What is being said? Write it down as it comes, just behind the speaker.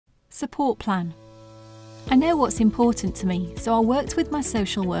Support plan. I know what's important to me, so I worked with my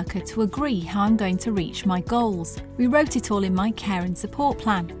social worker to agree how I'm going to reach my goals. We wrote it all in my care and support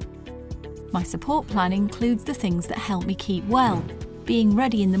plan. My support plan includes the things that help me keep well, being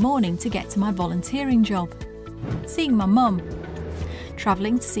ready in the morning to get to my volunteering job, seeing my mum,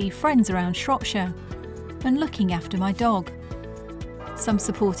 travelling to see friends around Shropshire, and looking after my dog. Some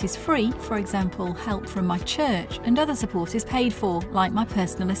support is free, for example, help from my church, and other support is paid for, like my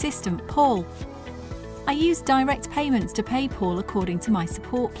personal assistant, Paul. I use direct payments to pay Paul according to my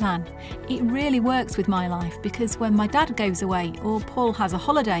support plan. It really works with my life because when my dad goes away or Paul has a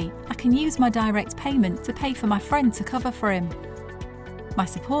holiday, I can use my direct payment to pay for my friend to cover for him. My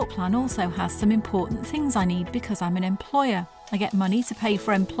support plan also has some important things I need because I'm an employer. I get money to pay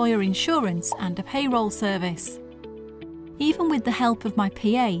for employer insurance and a payroll service. Even with the help of my PA,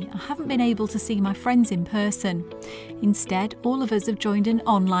 I haven't been able to see my friends in person. Instead, all of us have joined an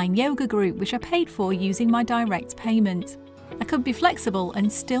online yoga group which I paid for using my direct payment. I could be flexible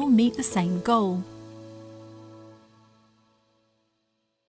and still meet the same goal.